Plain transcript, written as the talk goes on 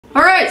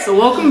Alright, so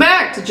welcome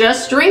back to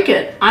Just Drink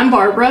It. I'm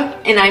Barbara.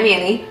 And I'm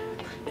Annie.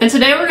 And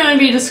today we're going to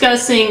be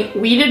discussing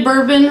wheated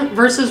bourbon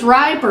versus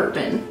rye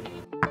bourbon.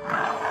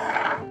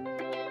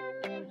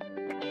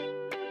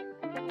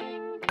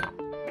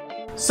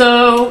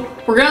 So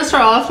we're going to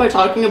start off by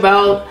talking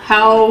about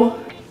how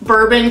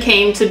bourbon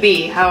came to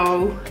be,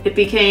 how it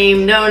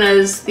became known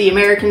as the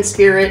American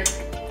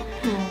spirit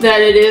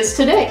that it is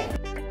today.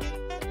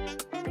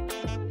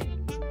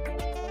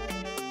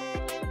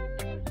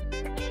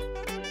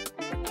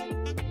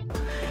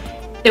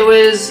 It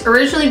was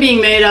originally being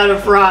made out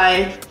of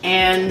rye,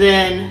 and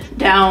then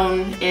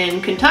down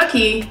in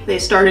Kentucky they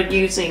started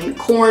using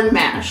corn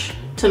mash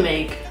to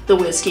make the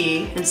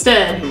whiskey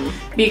instead,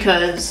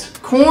 because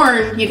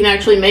corn, you can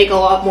actually make a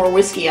lot more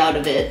whiskey out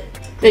of it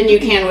than you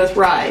can with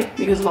rye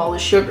because of all the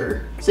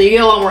sugar. So you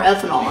get a lot more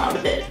ethanol out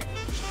of it.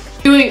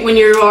 When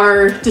you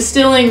are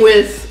distilling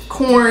with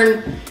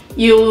corn,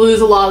 you lose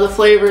a lot of the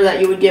flavor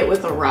that you would get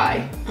with a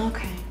rye.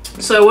 Okay.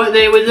 So what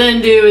they would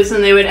then do is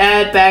then they would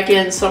add back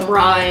in some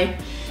rye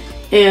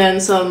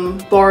and some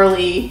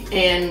barley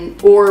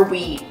or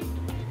wheat.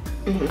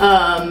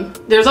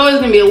 There's always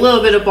going to be a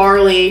little bit of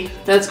barley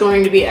that's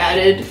going to be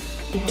added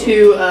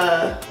to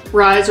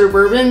ryes or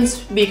bourbons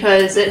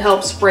because it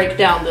helps break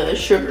down the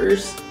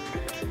sugars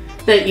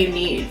that you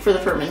need for the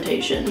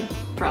fermentation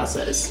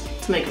process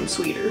to make them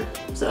sweeter.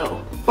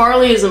 So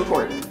barley is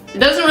important. It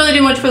doesn't really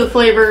do much for the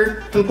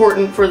flavor,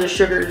 important for the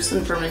sugars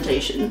and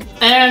fermentation.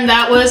 And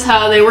that was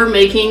how they were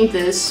making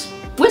this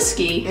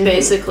whiskey,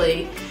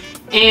 basically.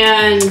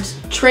 And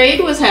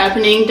trade was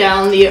happening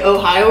down the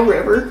Ohio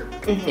River,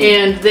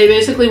 and they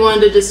basically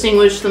wanted to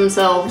distinguish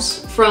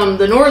themselves from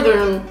the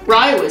northern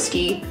rye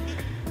whiskey,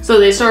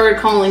 so they started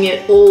calling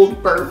it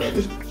Old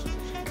Bourbon.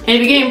 And it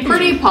became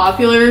pretty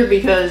popular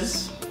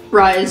because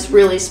rye is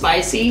really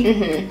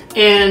spicy,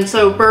 and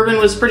so bourbon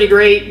was pretty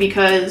great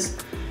because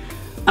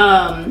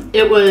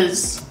it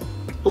was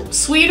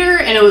sweeter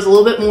and it was a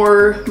little bit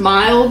more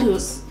mild. It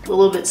was a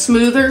little bit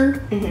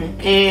smoother,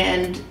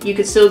 and you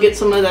could still get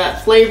some of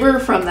that flavor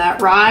from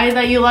that rye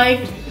that you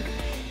liked.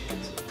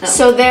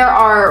 So there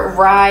are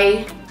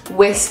rye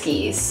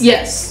whiskeys.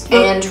 Yes.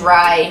 And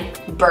rye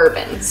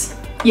bourbons.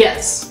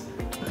 Yes.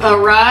 A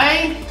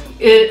rye,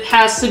 it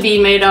has to be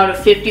made out of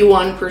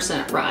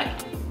 51% rye.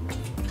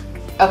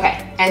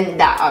 Okay, and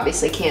that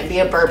obviously can't be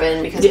a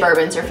bourbon because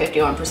bourbons are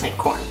 51%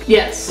 corn.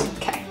 Yes.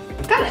 Okay,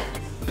 got it.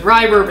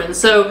 Rye bourbon.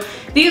 So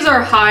these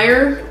are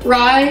higher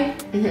rye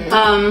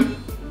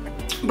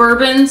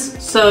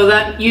bourbons, so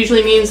that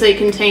usually means they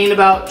contain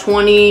about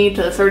 20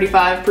 to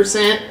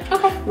 35%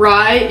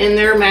 rye in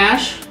their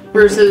mash,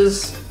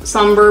 versus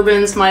some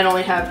bourbons might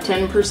only have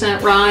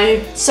 10%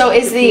 rye. So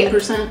is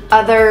 15%. The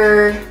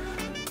other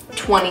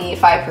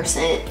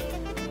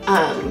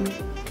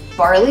 25%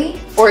 barley,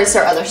 or is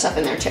there other stuff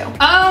in there too?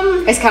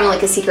 It's kind of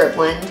like a secret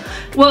blend.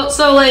 Well,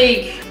 so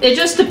like it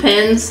just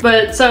depends,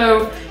 but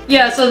so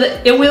yeah, so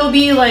it will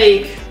be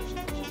like,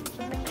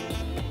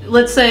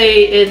 let's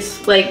say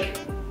it's like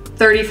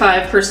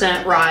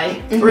 35%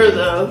 rye for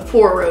the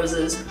Four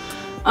Roses.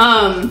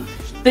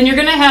 Then you're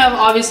gonna have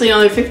obviously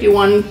another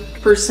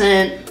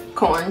 51%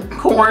 corn,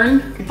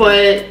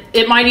 but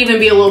it might even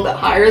be a little bit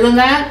higher than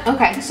that.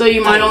 Okay. So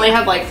you might only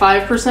have like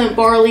 5%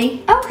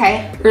 barley.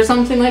 Okay. Or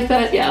something like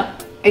that, yeah.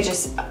 It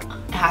just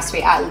has to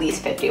be at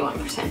least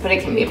 51%, but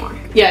it can be more.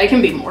 Yeah, it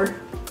can be more.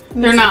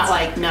 They're not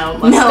like, no,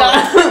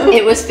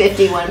 it was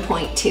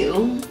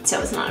 51.2,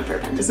 so it's not a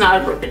bourbon. It's not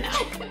a bourbon now.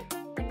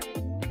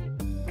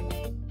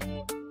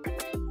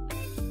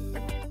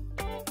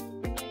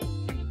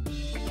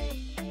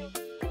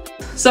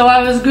 So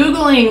I was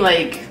Googling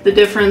like the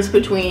difference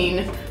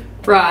between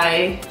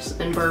rye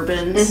and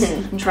bourbons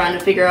and trying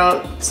to figure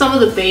out some of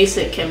the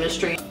basic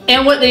chemistry.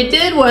 And what they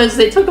did was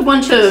they took a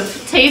bunch of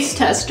taste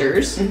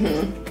testers,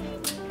 and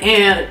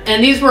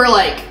these were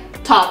like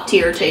top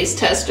tier taste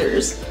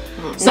testers.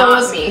 So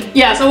Not me.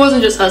 Yeah, so it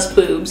wasn't just us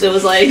boobs. It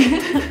was like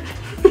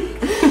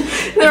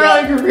they were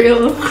like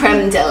real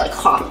creme de la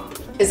creme.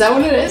 Is that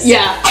what it is?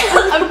 Yeah,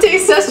 Of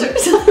taste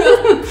testers.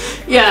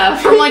 yeah,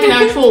 from like an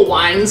actual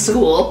wine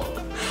school.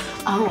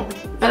 Oh,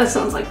 That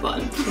sounds like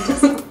fun.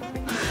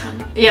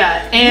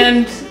 Yeah,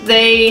 and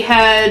they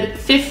had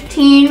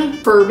 15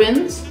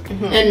 bourbons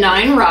and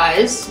 9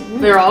 ryes.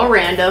 They're all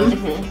random.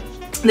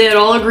 They had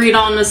all agreed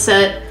on a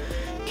set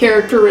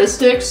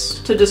characteristics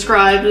to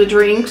describe the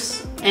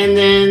drinks, and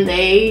then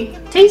they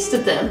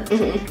tasted them.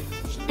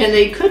 And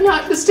they could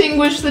not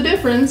distinguish the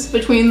difference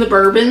between the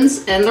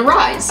bourbons and the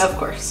ryes. of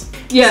course.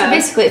 Yeah. So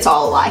basically it's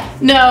all a lie.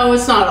 No,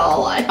 it's not all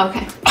a lie.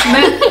 Okay.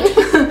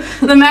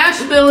 The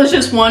mash bill is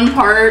just one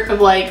part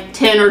of like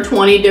 10 or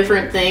 20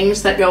 different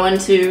things that go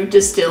into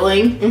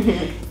distilling.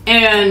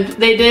 And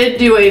they did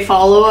do a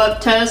follow-up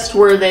test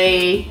where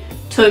they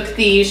took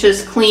these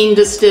just clean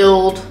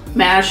distilled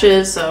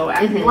mashes, so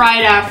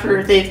right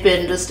after they've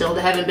been distilled,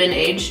 they haven't been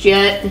aged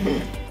yet.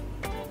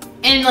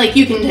 And like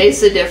you can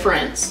taste the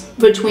difference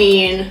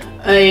between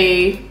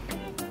a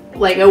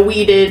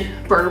wheated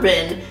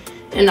bourbon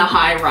and a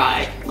high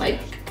rye. Like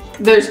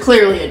there's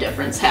clearly a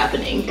difference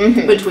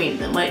happening between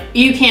them. Like,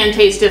 you can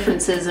taste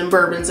differences in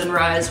bourbons and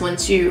ryes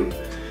once you,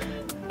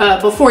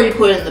 before you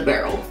put in the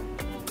barrel.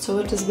 So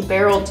what does the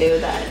barrel do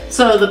then?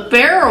 So the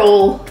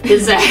barrel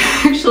is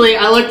actually,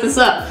 I looked this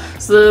up.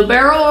 So the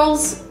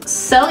barrel's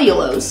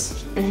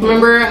cellulose.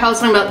 Remember how I was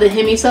talking about the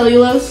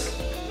hemicellulose?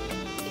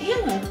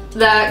 Yeah.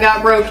 That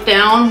got broke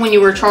down when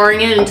you were charring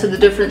it into the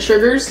different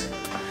sugars.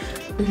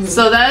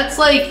 So that's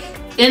like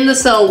in the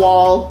cell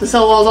wall. The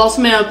cell wall is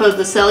also made up of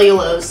the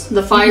cellulose,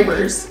 the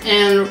fibers,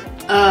 and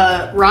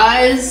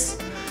rye's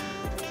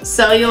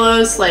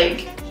cellulose,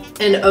 like,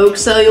 and oak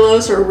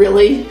cellulose are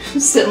really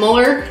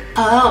similar.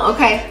 Oh,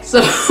 okay.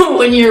 So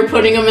when you're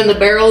putting them in the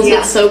barrels,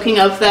 it's soaking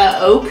up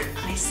that oak.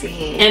 I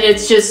see. And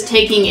it's just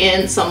taking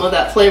in some of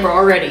that flavor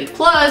already.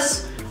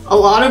 Plus, a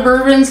lot of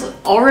bourbons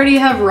already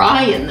have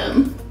rye in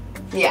them.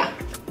 Yeah.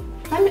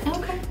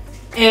 Okay.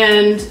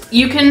 And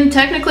you can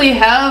technically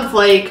have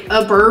like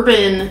a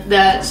bourbon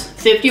that's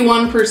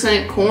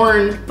 51%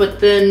 corn,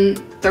 but then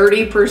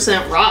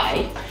 30%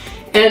 rye.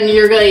 And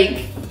you're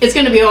like, it's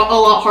gonna be a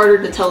lot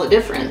harder to tell the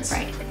difference.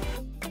 Right.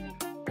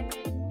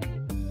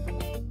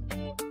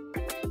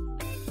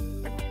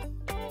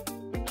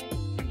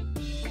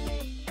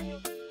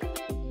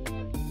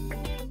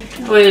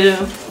 Wait,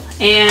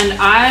 and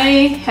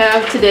I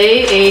have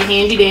today a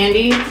handy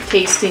dandy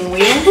tasting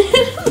wheel.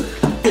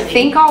 I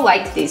think I'll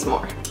like these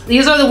more.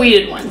 These are the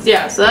weeded ones,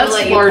 yeah, so that's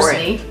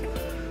larceny.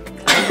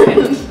 Okay.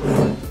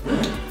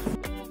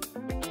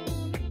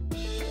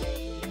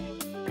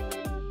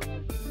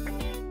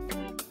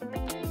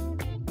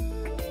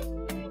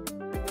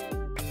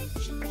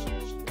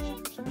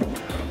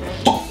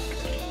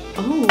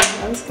 Oh,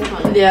 that was a good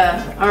one.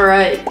 Yeah,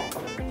 alright.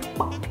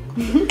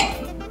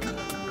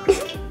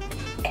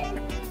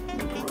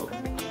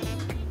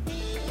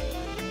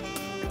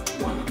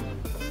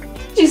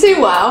 Did you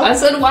say wow? I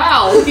said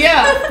wow.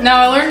 Yeah.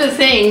 Now I learned a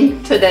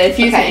thing today, a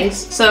few things.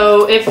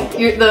 So if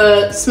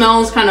the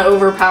smell is kind of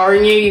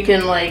overpowering you, you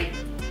can like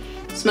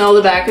smell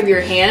the back of your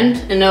hand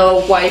and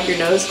it'll wipe your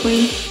nose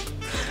clean.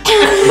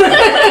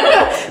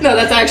 No,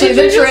 that's actually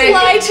the trick. Did you just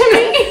lie to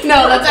me?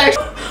 No, that's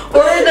actually,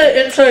 or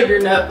the inside of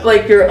your neck,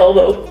 like your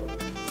elbow.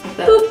 Like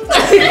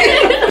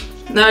that.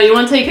 Now you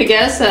want to take a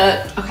guess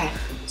at? Okay.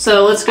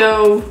 So let's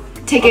go.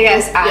 Take a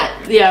guess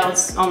at. Yeah,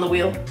 let's on the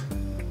wheel.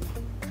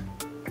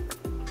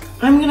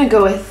 I'm gonna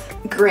go with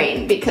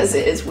grain because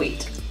it is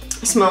wheat.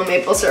 I smell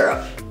maple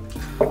syrup.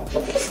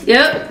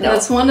 Yep, no.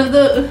 That's one of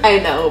the. I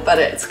know, but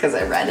it's because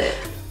I read it.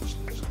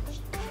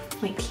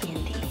 Like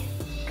candy.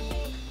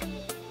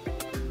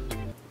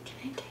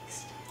 Can I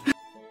taste it?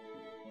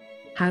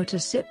 How to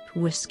sip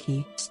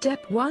whiskey.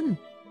 Step 1.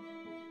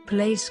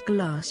 Place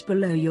glass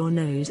below your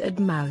nose at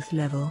mouth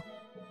level.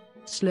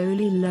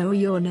 Slowly lower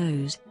your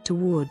nose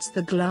towards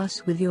the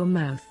glass with your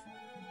mouth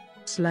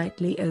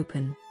slightly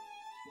open.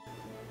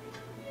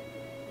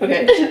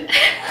 Okay.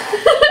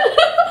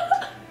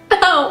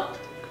 Ow!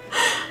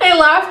 I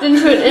laughed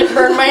into it and it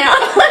burned my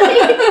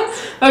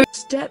eye. Okay.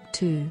 Step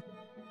 2.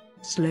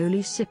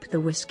 Slowly sip the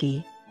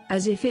whiskey,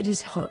 as if it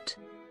is hot.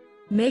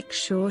 Make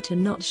sure to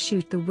not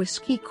shoot the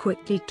whiskey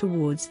quickly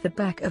towards the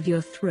back of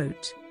your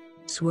throat.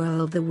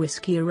 Swirl the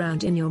whiskey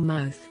around in your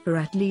mouth for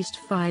at least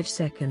 5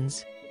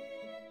 seconds.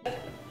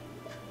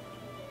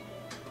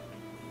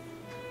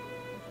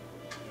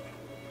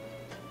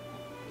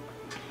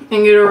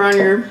 And get around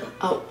your.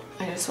 Oh,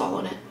 I just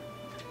swallowed it.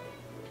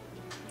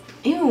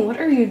 Ew, what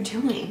are you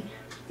doing?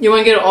 You want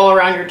to get it all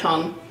around your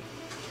tongue.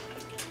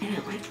 I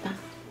don't like that.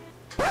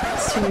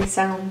 It's too many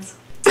sounds.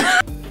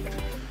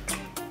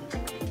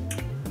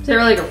 Is there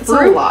like a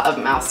fruit? It's a lot of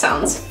mouth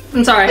sounds.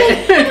 I'm sorry.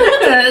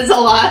 It's a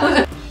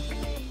lot.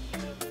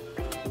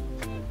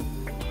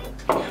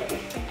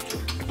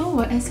 Oh,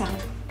 what is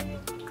that?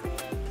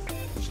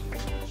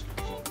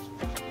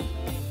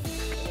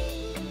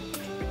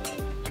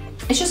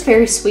 It's just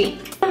very sweet.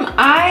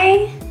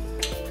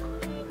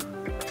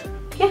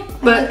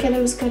 But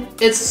it was good.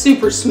 It's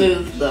super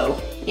smooth though.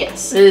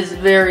 Yes. It is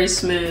very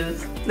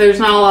smooth. There's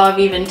not a lot of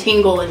even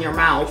tingle in your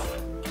mouth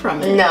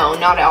from it. No,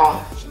 not at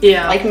all.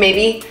 Yeah. Like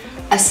maybe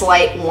a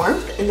slight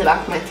warmth in the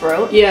back of my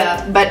throat.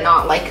 Yeah. But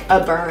not like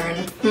a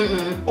burn.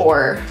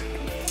 Or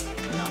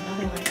no,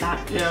 nothing like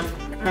that. Yeah.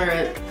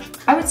 Alright.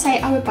 I would say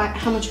I would buy,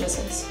 how much was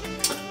this?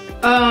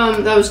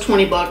 That was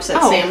 $20 at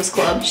Sam's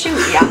Club. Shoot,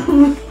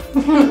 yeah.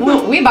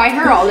 Well, we buy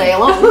her all day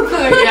long.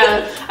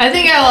 Yeah, I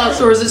think at a lot of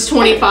stores it's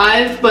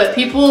 25, but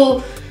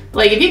people,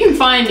 like, if you can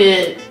find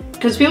it,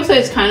 because people say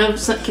it's kind of,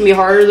 can be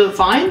harder to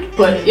find,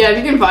 but yeah, if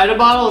you can find a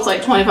bottle, it's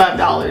like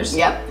 $25.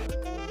 Yep.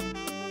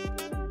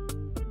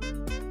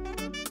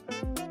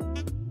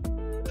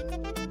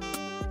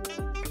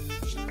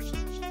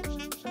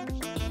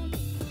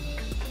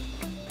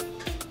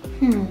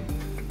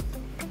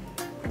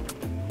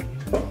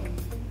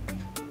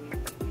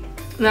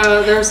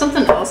 No, there was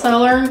something else I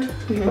learned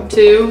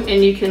too,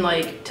 and you can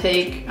like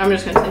take, I'm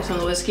just gonna take some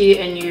of the whiskey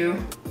and you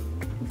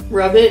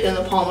rub it in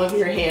the palm of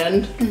your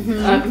hand.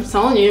 I'm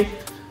telling you.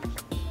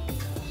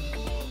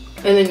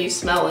 And then you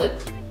smell it.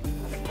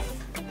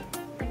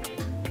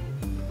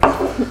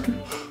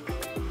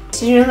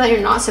 Did you know that you're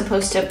not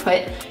supposed to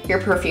put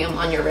your perfume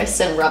on your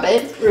wrists and rub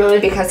it? Really?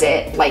 Because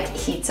it like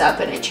heats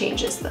up and it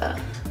changes the...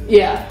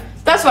 Yeah.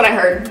 That's what I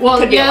heard.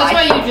 Well, yeah, that's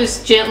why you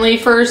just gently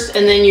first,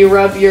 and then you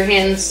rub your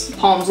hands,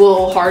 palms a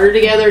little harder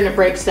together, and it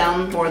breaks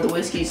down more of the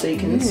whiskey so you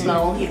can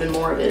smell even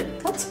more of it.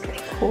 That's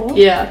pretty cool.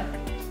 Yeah.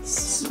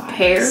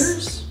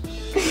 Pears?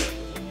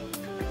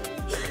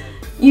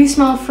 You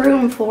smell fruit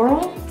and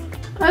floral?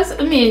 I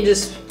mean,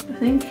 just,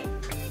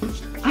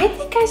 I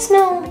think I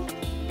smell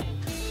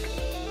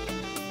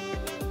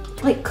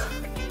like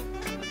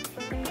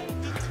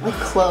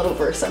clove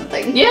or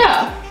something.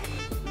 Yeah.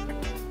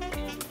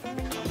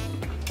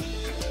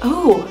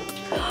 Oh.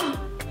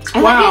 I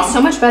like it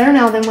so much better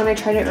now than when I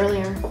tried it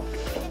earlier.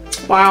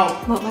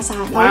 Wow. What was that?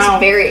 That was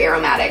very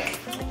aromatic.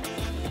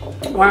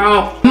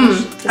 Wow.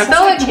 I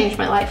feel like changed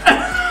my life.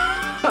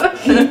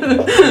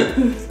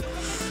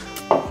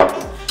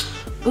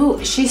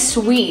 Ooh, she's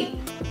sweet.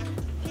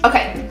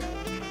 Okay.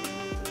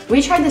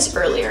 We tried this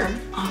earlier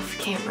off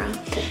camera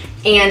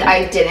and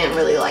I didn't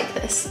really like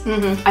this.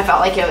 I felt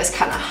like it was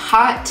kind of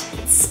hot,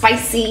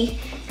 spicy,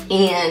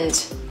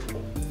 and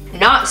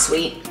not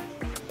sweet.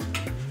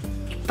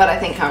 But I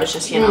think I was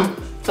just, you know,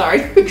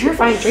 sorry. You're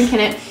fine drinking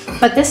it.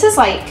 But this is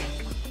like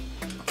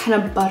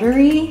kind of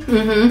buttery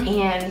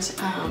and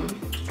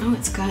oh,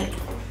 it's good.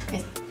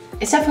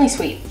 It's definitely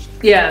sweet.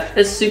 Yeah,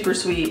 it's super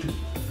sweet.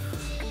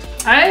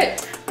 I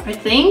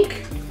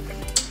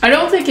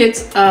don't think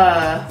it's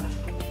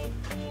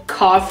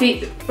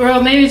coffee.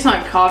 Well, maybe it's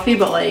not coffee,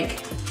 but like,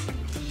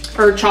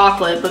 or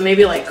chocolate, but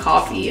maybe like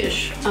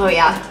coffee-ish. Oh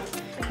yeah,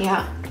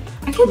 yeah.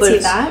 I can see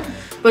that.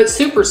 But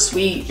super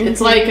sweet. It's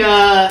like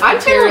I'm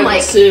feeling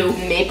like tiramisu.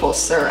 maple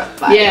syrup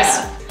vibes.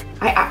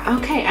 Yeah.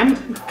 Okay, I'm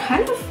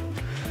kind of.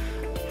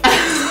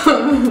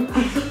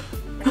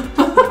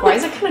 Why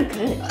is it kind of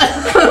good?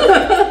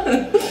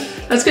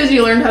 That's because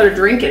you learned how to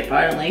drink it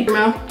finally.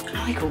 I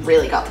like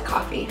really got the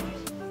coffee.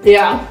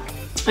 Yeah,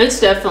 it's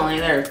definitely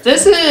there.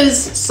 This is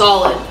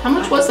solid. How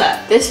much was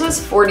that? This was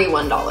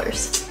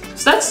 $41.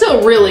 So that's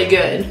still really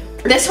good.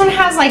 This one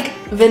has like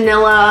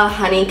vanilla,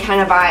 honey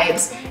kind of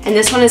vibes, and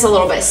this one is a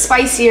little bit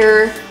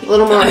spicier, a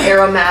little more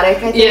aromatic,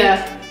 I think.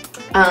 Yeah.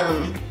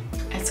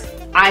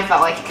 I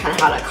felt like it kind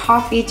of had a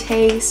coffee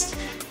taste,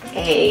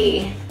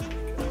 maybe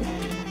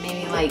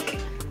like,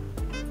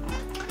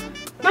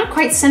 not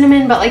quite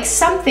cinnamon, but like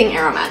something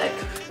aromatic.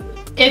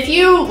 If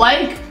you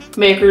like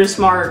Maker's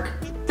Mark,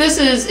 this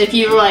is, if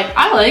you're like,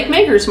 I like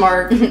Maker's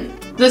Mark,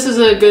 this is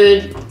a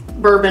good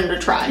bourbon to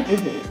try.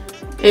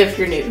 If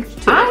you're new to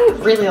it. I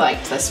really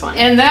liked this one.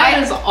 And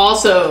that is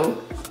also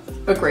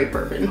a great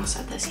bourbon. I'll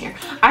set this here.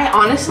 I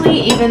honestly,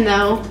 even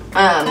though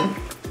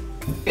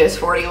it was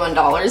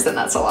 $41 and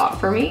that's a lot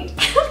for me,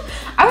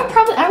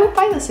 I would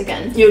buy this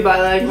again. You would buy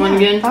that one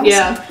again?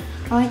 Yeah.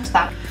 I liked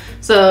that.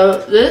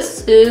 So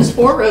this is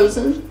Four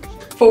Rosen.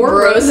 Four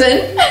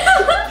Rosen.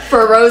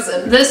 For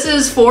Rosen. This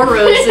is Four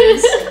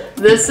Roses.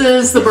 This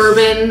is the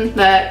bourbon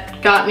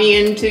that got me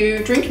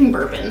into drinking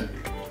bourbon.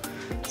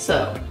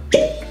 So.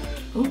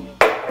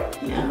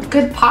 Yeah.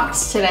 Good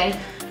pops today.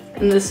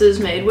 And this is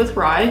made with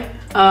rye.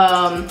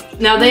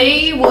 Now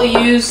they will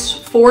use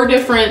 4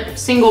 different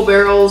single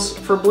barrels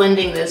for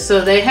blending this. So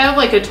they have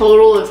like a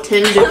total of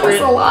 10 different.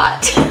 That's a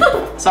lot.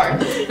 Sorry.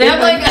 They have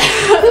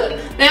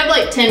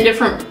like 10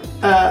 different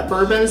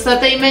bourbons that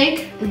they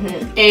make.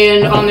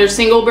 And on their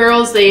single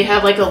barrels they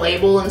have like a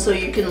label, and so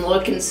you can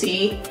look and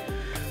see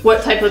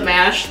what type of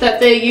mash that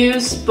they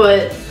use.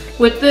 But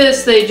with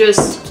this they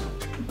just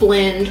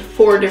blend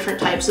 4 different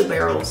types of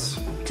barrels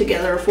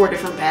together, 4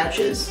 different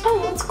batches. Oh,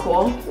 that's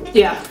cool.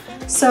 Yeah.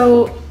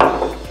 So,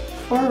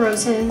 Four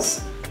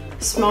Roses,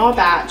 small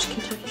batch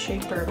Kentucky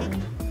Straight Bourbon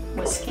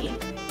whiskey.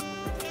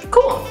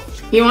 Cool.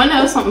 You want to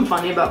know something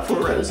funny about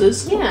Four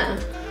Roses? Yeah.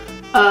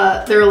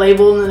 Their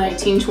label in the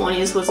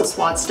 1920s was a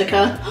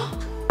swastika.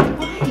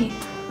 Why?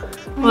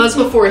 Well, that's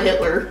before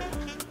Hitler.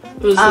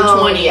 It was the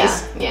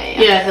 20s.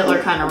 Yeah,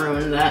 Hitler kind of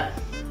ruined that.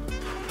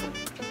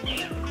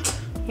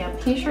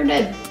 Yep, he sure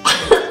did.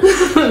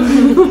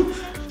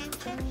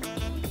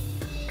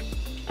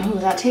 Oh,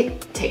 that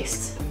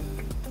tastes.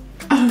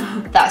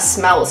 That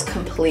smells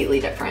completely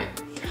different.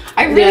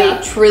 I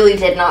really, truly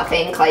did not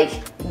think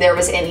like there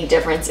was any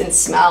difference in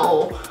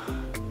smell,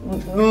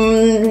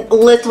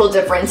 little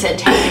difference in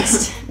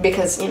taste,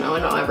 because, you know, I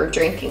don't ever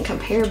drink and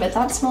compare, but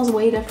that smells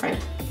way different.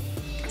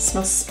 It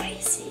smells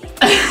spicy.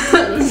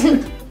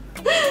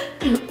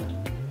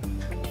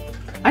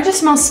 I just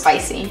smell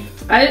spicy.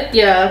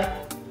 Yeah.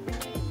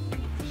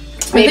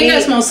 Maybe, I think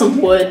I smell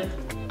some wood.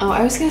 Oh,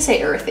 I was gonna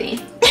say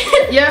earthy.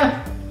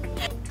 Yeah.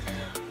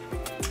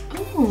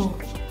 Oh.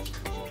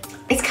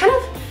 It's kind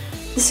of,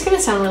 this is gonna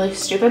sound really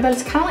stupid, but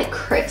it's kind of like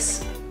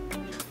crisp.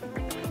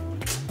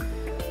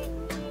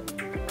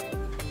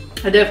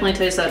 I definitely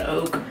taste that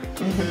oak.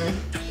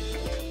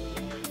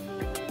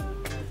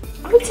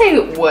 I would say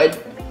wood.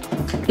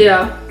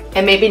 Yeah.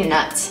 And maybe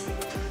nuts.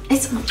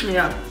 It's,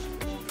 yeah.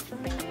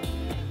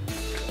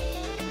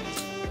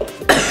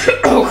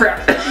 Oh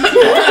crap.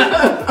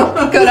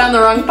 Go down the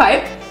wrong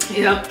pipe.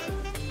 Yeah.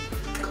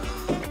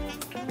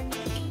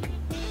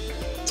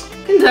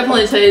 can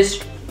definitely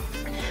taste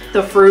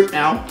the fruit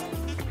now.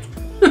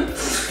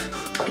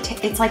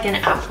 It's like an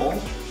apple.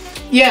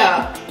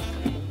 Yeah.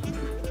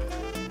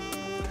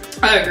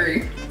 I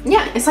agree.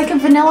 Yeah, it's like a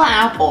vanilla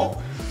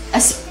apple.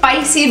 A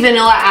spicy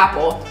vanilla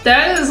apple.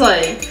 That is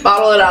like...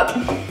 Bottle it up.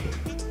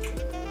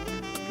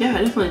 Yeah,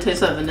 I definitely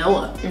taste that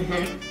vanilla.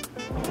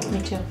 Mm-hmm.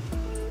 Me too.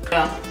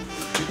 Yeah.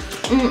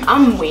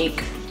 I'm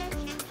weak.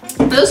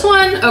 This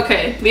one,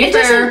 okay, be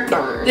fair,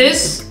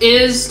 this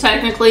is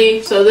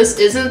technically, so this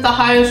isn't the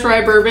highest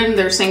rye bourbon,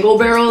 their single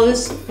barrel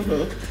is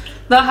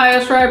the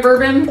highest rye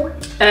bourbon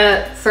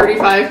at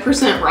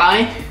 35%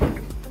 rye.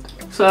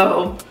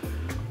 So,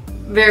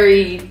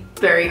 very,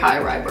 very high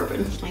rye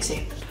bourbon. I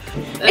see.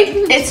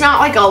 It's not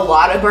like a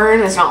lot of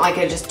burn, it's not like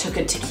I just took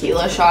a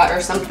tequila shot or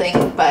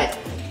something, but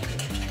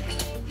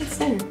it's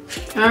there.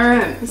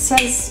 Alright. It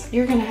says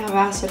you're gonna have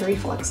acid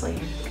reflux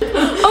later.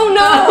 Oh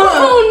no!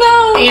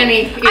 Oh no!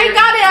 Annie. I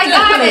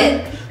got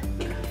it!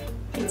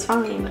 It's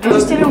fine. I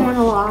just didn't want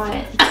a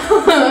lot.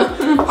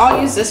 I'll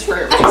use this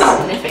for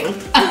my sniffing.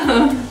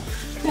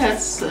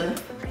 That's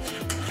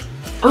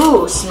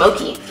Ooh,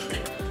 smoky.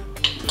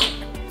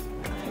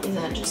 Is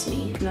that just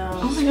me? no.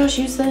 Oh my gosh,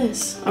 use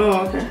this.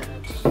 Oh, okay.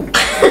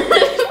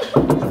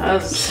 That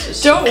was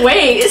just, Don't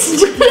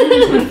waste!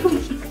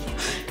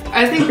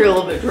 I think you're a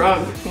little bit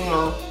drunk.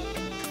 No.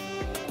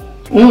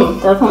 Ooh,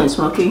 definitely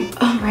smoky.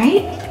 Oh,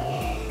 right?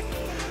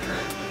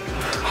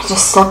 I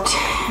just stepped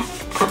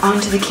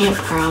onto the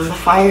campground. The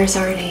fire's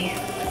already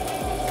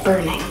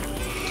burning.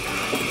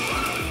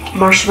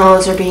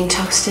 Marshmallows are being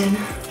toasted.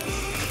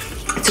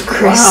 It's a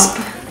crisp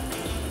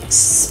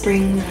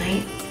spring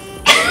night.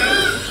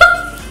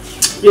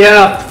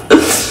 Yeah.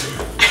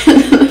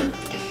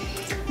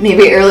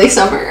 Maybe early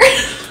summer.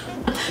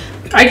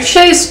 I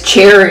chased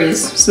cherries.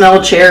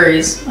 Smell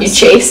cherries. You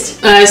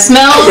chased? I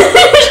smell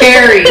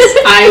cherries.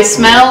 I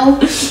smell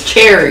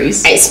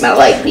cherries. I smell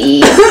like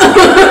bees.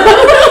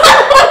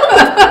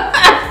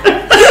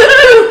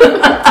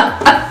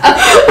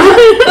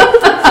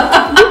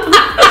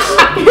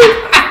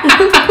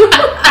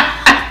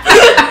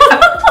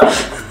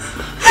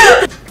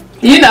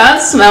 Do you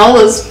not smell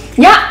this?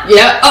 Yeah.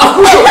 Yeah. Oh.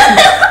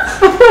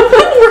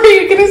 What were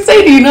you gonna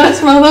say? Do you not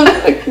smell the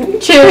fucking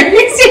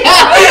cherries?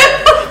 Yeah.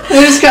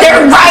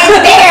 They're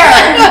right there!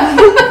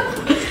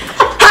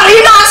 How do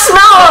you not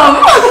smell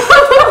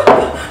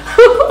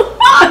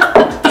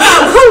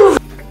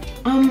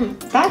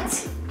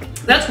them?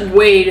 That's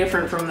way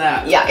different from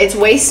that. Yeah, it's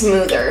way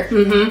smoother.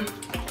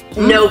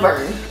 Mm-hmm. No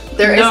burn.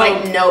 There is No.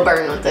 like no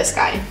burn with this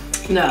guy.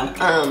 No.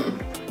 Oh,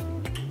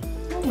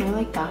 I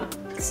like that.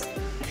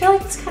 I feel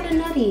like it's kind of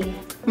nutty.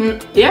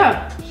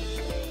 Yeah.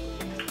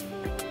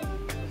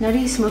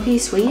 Nutty, smoky,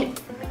 sweet.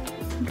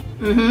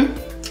 Mm-hmm.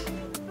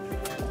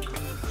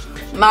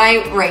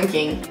 My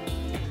ranking.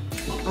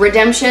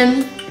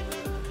 Redemption.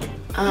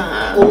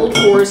 Old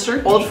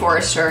Forester. Old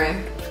Forester.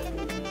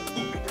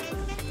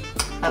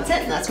 That's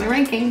it. That's my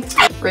ranking.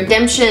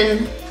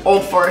 Redemption,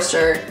 Old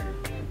Forester,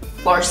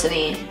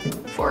 Larceny,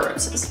 Four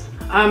Roses.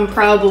 I'm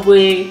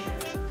probably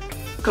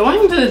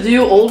going to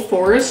do Old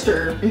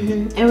Forester.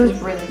 It was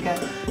really good.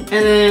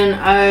 And then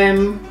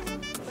I'm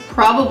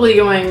probably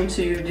going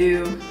to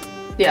do,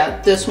 yeah,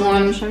 this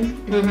one.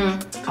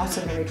 Mm-hmm.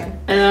 Also very good.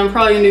 And then I'm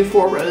probably gonna do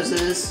Four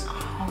Roses.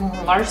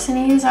 Oh,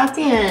 Larceny is at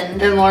the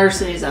end. And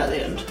Larceny's at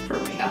the end for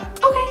me. Yeah.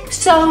 Okay,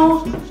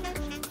 so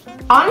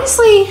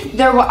honestly,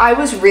 I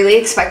was really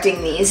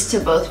expecting these to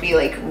both be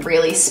like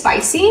really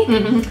spicy.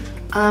 And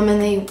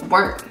they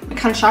weren't. It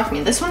kind of shocked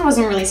me. This one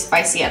wasn't really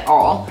spicy at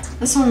all.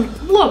 This one,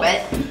 a little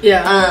bit.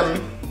 Yeah.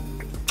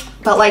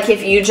 But like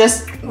if you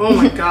just Oh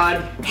my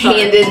god.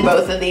 handed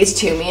both of these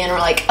to me and were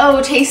like,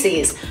 oh, taste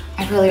these,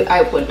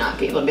 I would not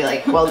be able to be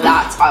like, well,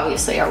 that's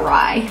obviously a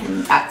rye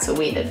and that's a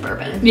wheated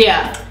bourbon.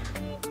 Yeah.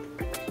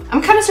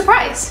 I'm kind of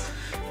surprised.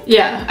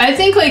 Yeah. I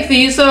think like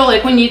these though,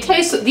 like when you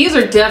taste, these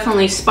are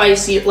definitely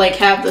spicy, like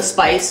have the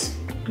spice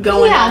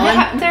going on.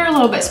 Yeah, they're a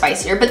little bit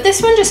spicier, but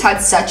this one just had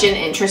such an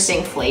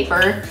interesting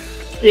flavor.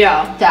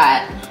 Yeah.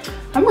 That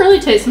I'm really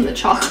tasting the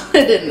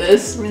chocolate in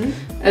this. Really?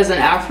 As an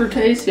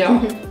aftertaste,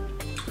 yeah.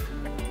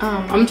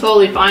 I'm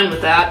totally fine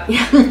with that.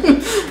 Yeah.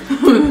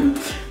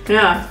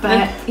 Yeah.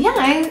 But yeah,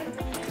 I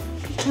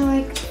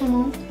like them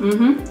all.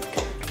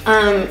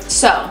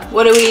 So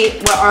what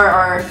are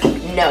our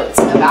notes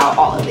about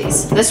all of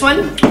these? This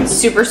one,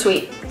 super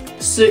sweet.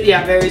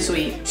 Yeah, very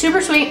sweet. Super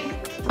sweet,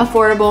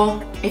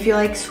 affordable. If you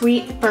like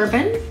sweet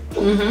bourbon,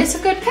 it's a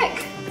good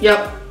pick.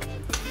 Yep.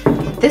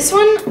 This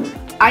one,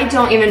 I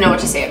don't even know what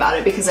to say about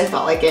it because I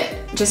felt like it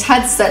just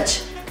had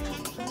such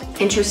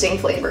interesting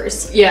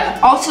flavors. Yeah.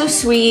 Also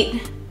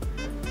sweet,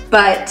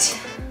 but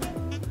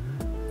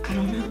I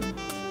don't know.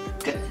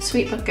 Good.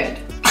 Sweet but good.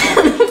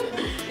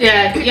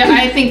 Yeah,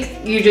 I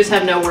think you just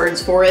have no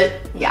words for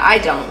it. Yeah, I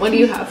don't. What do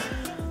you have?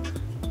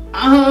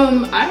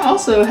 I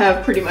also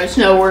have pretty much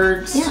no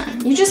words. Yeah,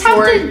 you just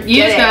have to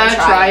You just gotta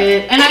try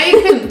it. And I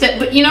can,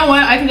 but you know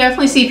what? I can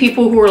definitely see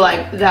people who are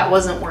like, that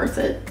wasn't worth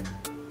it.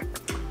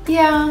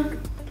 Yeah,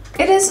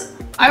 it is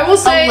I will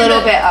say a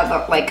little bit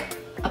of like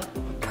a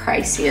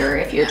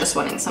pricier if you're just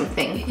wanting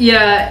something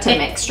Yeah. to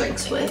mix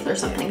drinks with or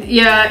something.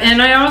 Yeah,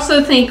 and I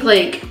also think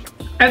like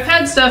I've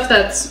had stuff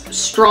that's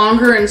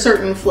stronger in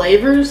certain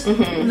flavors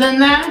than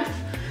that,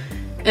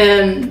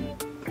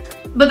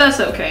 but that's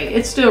okay.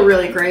 It's still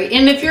really great.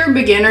 And if you're a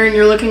beginner and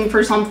you're looking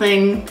for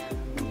something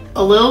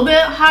a little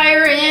bit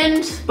higher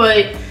end,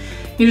 but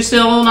you're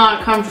still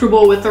not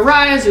comfortable with the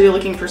ryes, or you're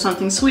looking for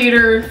something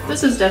sweeter,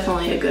 this is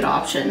definitely a good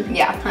option.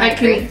 Yeah, I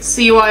can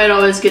see why it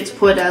always gets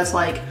put as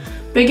like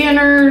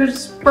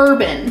beginner's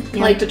bourbon,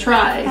 like to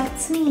try.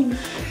 That's me.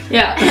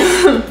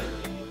 Yeah.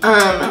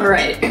 All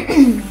right.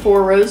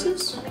 4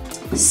 Roses.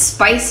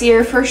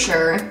 Spicier for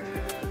sure.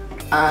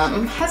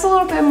 Has a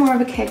little bit more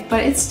of a kick,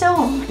 but it's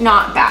still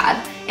not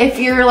bad. If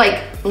you're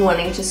like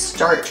wanting to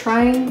start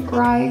trying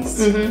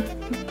ryes,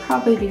 you'd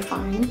probably be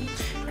fine.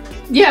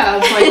 Yeah,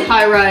 it's like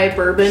high rye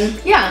bourbon.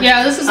 Yeah.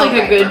 Yeah, this is like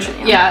a good,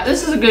 bourbon,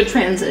 this is a good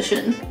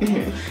transition.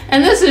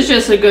 And this is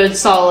just a good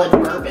solid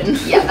bourbon.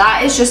 Yeah,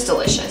 that is just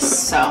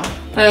delicious, so.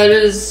 It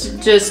is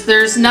just,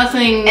 there's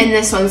nothing. And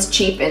this one's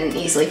cheap and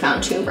easily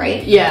found too,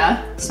 right?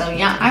 Yeah. So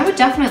yeah, I would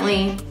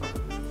definitely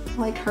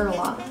like her a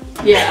lot.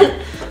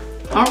 Yeah.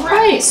 All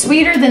right.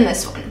 Sweeter than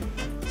this one.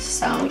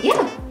 So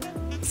yeah.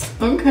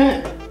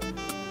 Okay.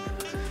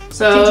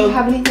 So. Did you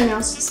have anything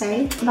else to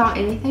say about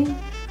anything?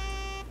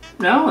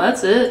 No,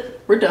 that's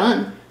it. We're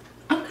done.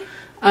 Okay.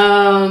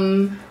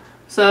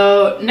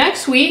 So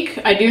next week,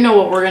 I do know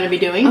what we're going to be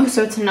doing. Oh,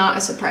 so it's not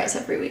a surprise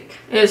every week.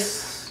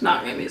 It's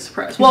not going to be a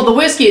surprise. Well, the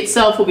whiskey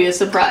itself will be a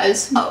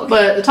surprise. Oh, okay.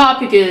 But the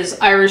topic is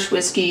Irish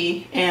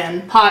whiskey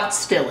and pot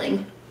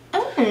stilling.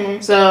 Oh.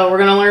 So we're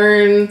going to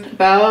learn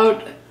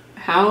about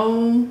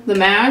how the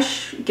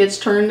mash gets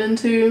turned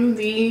into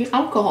the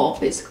alcohol,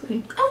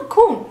 basically. Oh,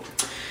 cool.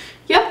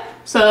 Yep.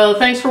 So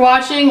thanks for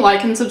watching.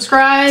 Like and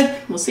subscribe.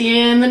 We'll see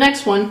you in the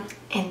next one.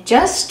 And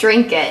just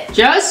drink it.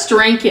 Just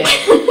drink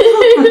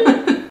it.